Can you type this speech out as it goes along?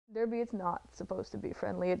Derby, it's not supposed to be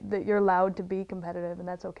friendly. That you're allowed to be competitive, and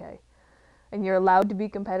that's okay. And you're allowed to be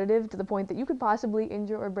competitive to the point that you could possibly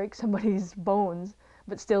injure or break somebody's bones,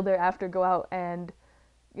 but still thereafter go out and,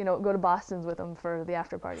 go to Boston's with them for the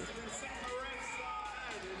after party.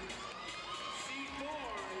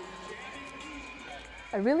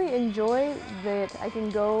 I really enjoy that I can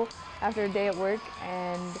go after a day at work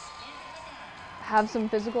and have some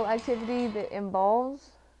physical activity that involves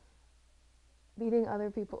beating other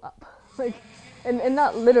people up. And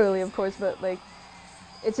not literally, of course, but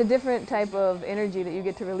it's a different type of energy that you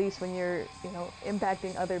get to release when you're,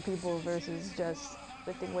 impacting other people versus just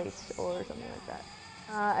lifting weights or something like that.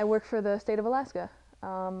 I work for the state of Alaska,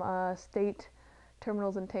 state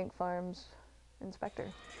terminals and tank farms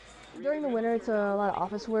inspector. During the winter, it's a lot of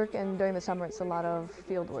office work, and during the summer, it's a lot of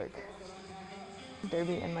field work.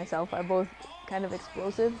 Derby and myself are both kind of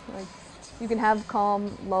explosive. You can have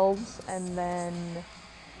calm lulls and then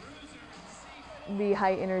be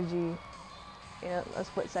high energy in a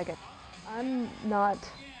split second. I'm not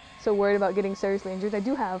so worried about getting seriously injured. I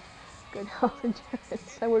do have good health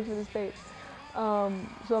insurance. I work for the state.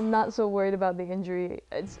 So I'm not so worried about the injury.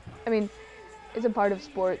 It's a part of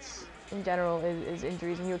sports in general is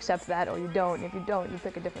injuries, and you accept that or you don't. If you don't, you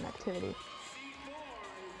pick a different activity.